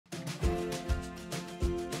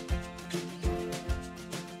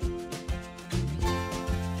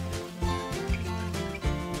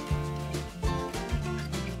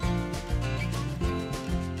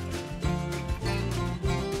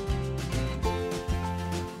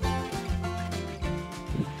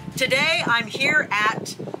Today I'm here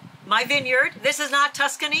at my vineyard. This is not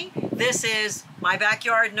Tuscany. This is my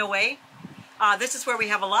backyard in a way. This is where we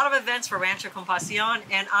have a lot of events for Rancho Compasión,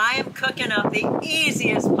 and I am cooking up the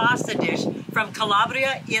easiest pasta dish from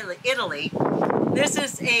Calabria, Italy. This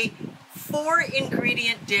is a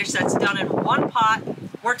 4-ingredient dish that's done in one pot.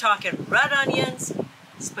 We're talking red onions,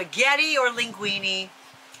 spaghetti or linguine,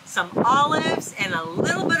 some olives, and a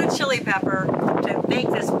little bit of chili pepper to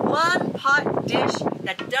make this one pot dish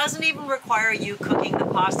that doesn't even require you cooking the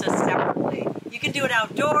pasta separately. You can do it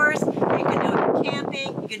outdoors, you can do it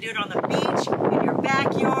camping, you can do it on the beach, in your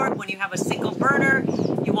backyard, when you have a single burner,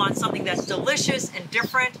 you want something that's delicious and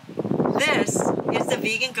different. This is the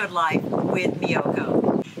Vegan Good Life with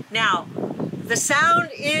Miyoko. Now, the sound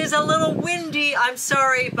is a little windy, I'm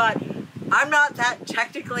sorry, but I'm not that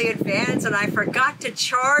technically advanced and I forgot to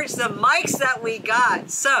charge the mics that we got.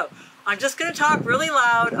 So I'm just gonna talk really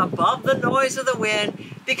loud above the noise of the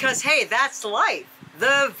wind because hey, that's life,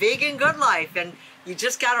 the vegan good life, and you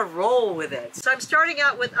just gotta roll with it. So I'm starting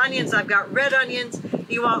out with onions. I've got red onions.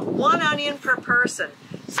 You want 1 onion per person.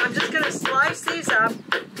 So I'm just gonna slice these up.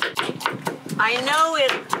 I know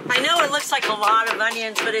it looks like a lot of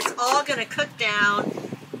onions, but it's all gonna cook down.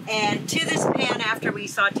 And to this pan, after we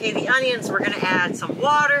saute the onions, we're gonna add some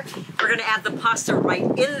water. We're gonna add the pasta right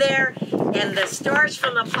in there. And the starch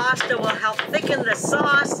from the pasta will help thicken the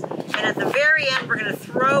sauce. And at the very end, we're gonna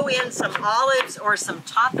throw in some olives or some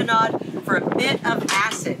tapenade for a bit of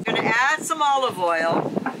acid. We're gonna add some olive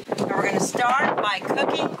oil. And we're gonna start by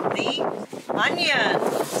cooking the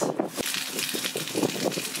onions.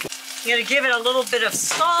 You're gonna give it a little bit of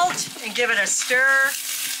salt and give it a stir.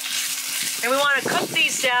 And we want to cook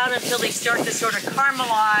these down until they start to sort of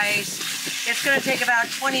caramelize. It's going to take about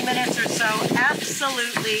 20 minutes or so.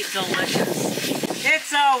 Absolutely delicious.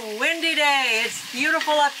 It's a windy day. It's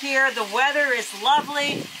beautiful up here. The weather is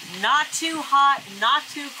lovely. Not too hot, not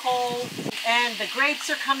too cold. And the grapes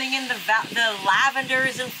are coming in. The lavender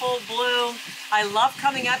is in full bloom. I love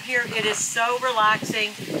coming up here. It is so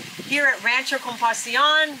relaxing. Here at Rancho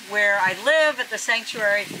Compasión, where I live at the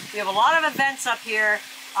sanctuary, we have a lot of events up here.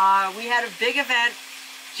 We had a big event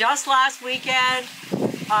just last weekend.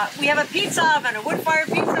 We have a pizza oven, a wood-fired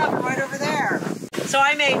pizza oven right over there. So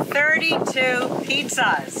I made 32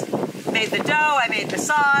 pizzas. Made the dough, I made the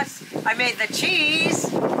sauce, I made the cheese,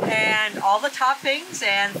 and all the toppings,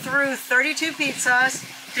 and threw 32 pizzas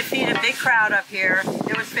to feed a big crowd up here.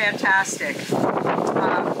 It was fantastic.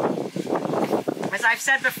 As I've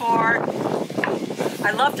said before,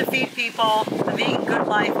 I love to feed people. The Vegan Good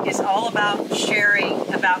Life is all about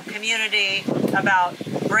sharing, about community, about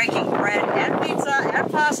breaking bread and pizza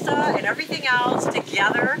and pasta and everything else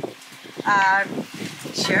together,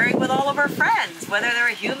 sharing with all of our friends, whether they're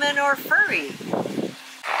human or furry.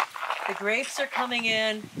 The grapes are coming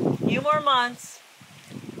in a few more months.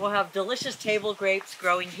 We'll have delicious table grapes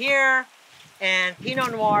growing here and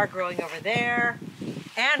Pinot Noir growing over there,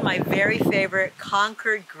 and my very favorite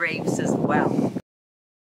Concord grapes as well.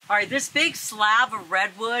 All right, this big slab of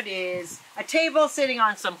redwood is a table sitting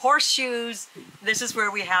on some horseshoes. This is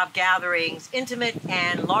where we have gatherings, intimate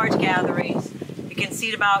and large gatherings. You can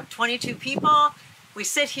seat about 22 people. We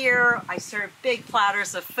sit here, I serve big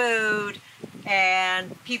platters of food,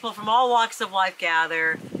 and people from all walks of life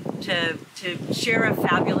gather to share a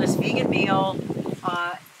fabulous vegan meal,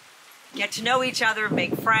 get to know each other,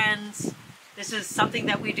 make friends. This is something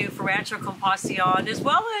that we do for Rancho Compasión, as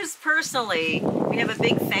well as personally. We have a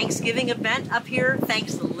big Thanksgiving event up here,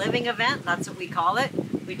 Thanksgiving event, that's what we call it.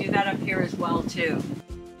 We do that up here as well too.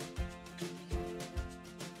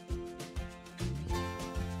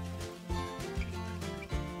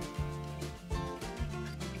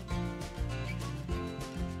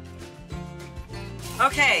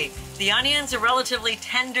 Okay, the onions are relatively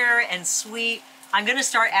tender and sweet. I'm gonna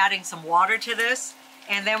start adding some water to this,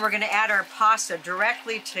 and then we're going to add our pasta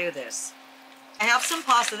directly to this. I have some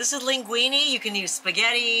pasta. This is linguine. You can use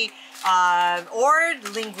spaghetti or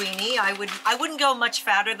linguine. I wouldn't go much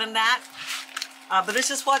fatter than that. But this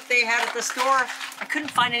is what they had at the store. I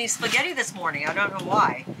couldn't find any spaghetti this morning. I don't know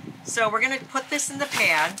why. So we're going to put this in the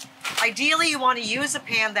pan. Ideally, you want to use a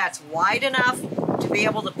pan that's wide enough to be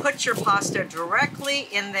able to put your pasta directly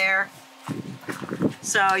in there.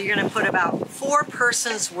 So you're going to put about 4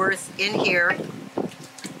 persons worth in here.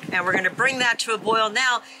 And we're going to bring that to a boil.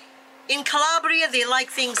 Now, in Calabria, they like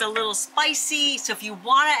things a little spicy, so if you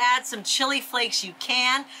want to add some chili flakes, you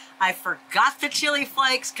can. I forgot the chili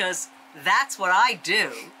flakes because that's what I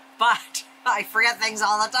do, but I forget things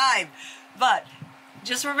all the time. But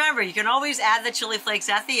just remember, you can always add the chili flakes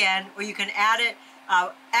at the end, or you can add it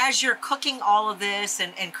as you're cooking all of this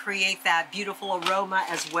and create that beautiful aroma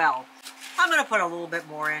as well. I'm going to put a little bit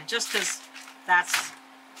more in just because that's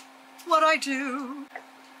what I do.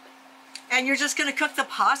 And you're just going to cook the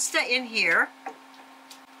pasta in here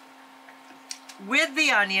with the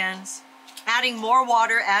onions, adding more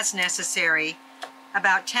water as necessary,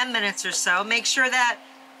 about 10 minutes or so. Make sure that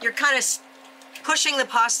you're kind of pushing the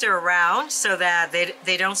pasta around so that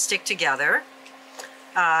they don't stick together.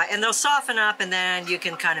 And they'll soften up, and then you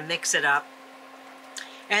can kind of mix it up.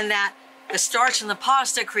 And that the starch in the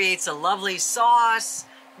pasta creates a lovely sauce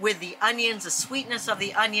with the onions, the sweetness of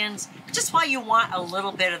the onions, just why you want a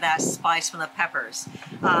little bit of that spice from the peppers.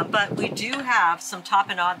 But we do have some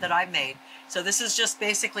tapenade that I made. So this is just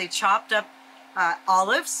basically chopped up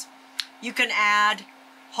olives. You can add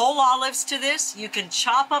whole olives to this. You can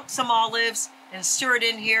chop up some olives and stir it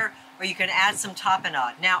in here, or you can add some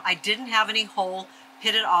tapenade. Now, I didn't have any whole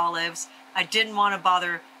pitted olives. I didn't want to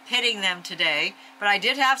bother pitting them today, but I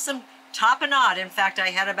did have some tapenade. In fact, I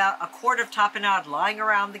had about a quart of tapenade lying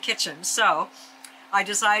around the kitchen, so I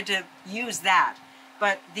decided to use that.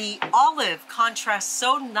 But the olive contrasts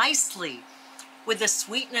so nicely with the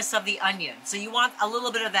sweetness of the onion. So you want a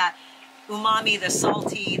little bit of that umami, the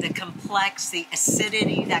salty, the complex, the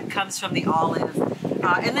acidity that comes from the olive.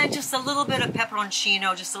 And then just a little bit of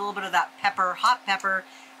peperoncino, just a little bit of that pepper, hot pepper,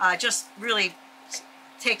 just really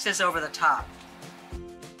takes us over the top.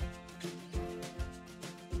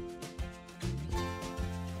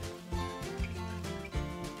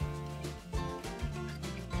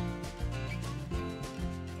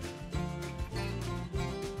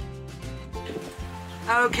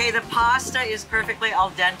 Okay, the pasta is perfectly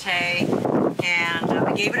al dente, and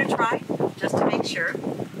I gave it a try just to make sure.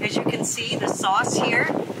 As you can see, the sauce here,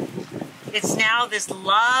 it's now this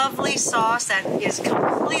lovely sauce that is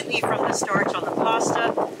completely from the starch on the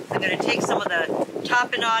pasta. I'm going to take some of the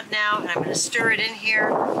tapenade now, and I'm going to stir it in here.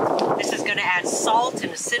 This is going to add salt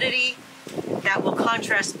and acidity that will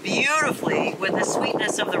contrast beautifully with the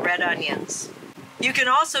sweetness of the red onions. You can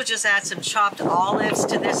also just add some chopped olives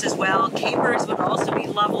to this as well. Capers would also be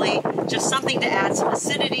lovely. Just something to add some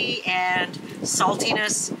acidity and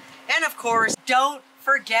saltiness. And of course, don't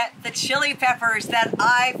forget the chili peppers that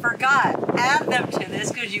I forgot. Add them to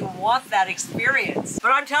this because you want that experience.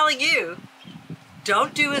 But I'm telling you,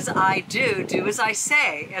 don't do as I do, do as I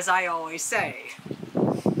say, as I always say.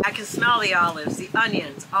 I can smell the olives, the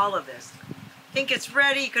onions, all of this. I think it's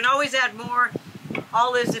ready. You can always add more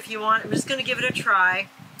olives if you want. I'm just going to give it a try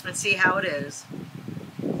and see how it is.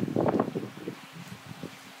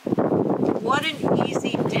 What an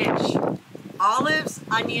easy dish. Olives,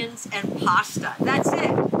 onions, and pasta. That's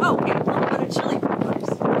it. Oh, and a little bit of chili peppers.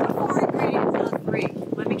 So 4 ingredients, not 3.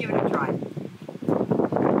 Let me give it a try.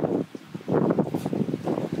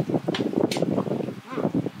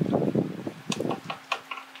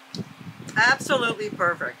 Absolutely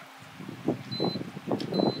perfect.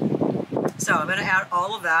 So I'm going to add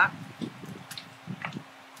all of that.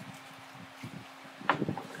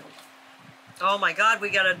 Oh my God, we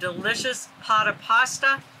got a delicious pot of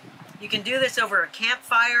pasta. You can do this over a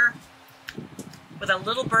campfire with a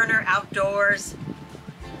little burner outdoors,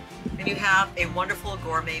 and you have a wonderful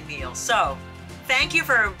gourmet meal. So thank you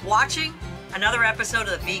for watching another episode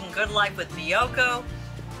of the Vegan Good Life with Miyoko.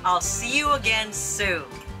 I'll see you again soon.